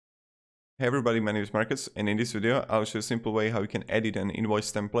Hey everybody, my name is Marcus, and in this video I'll show you a simple way how you can edit an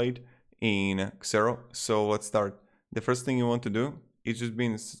invoice template in Xero. So let's start. The first thing you want to do is just be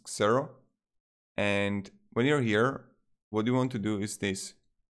in Xero, and when you're here, what you want to do is this.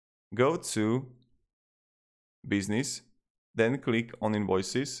 Go to Business, then click on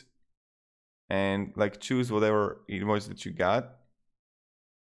Invoices, and choose whatever invoice that you got.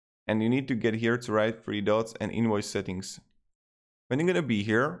 And you need to get here to right 3 dots and Invoice Settings. When you're gonna be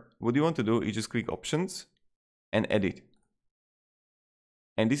here, what you want to do is just click Options and Edit.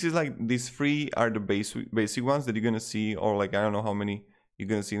 And this is these 3 are the basic ones that you're gonna see, or I don't know how many you're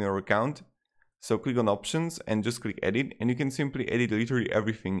gonna see in your account. So click on Options and just click Edit, and you can simply edit literally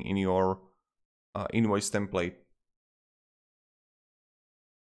everything in your invoice template.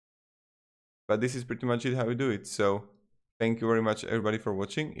 But this is pretty much it how you do it. So thank you very much everybody for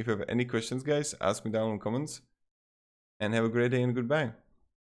watching. If you have any questions, guys, ask me down in the comments. And have a great day and goodbye.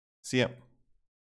 See ya.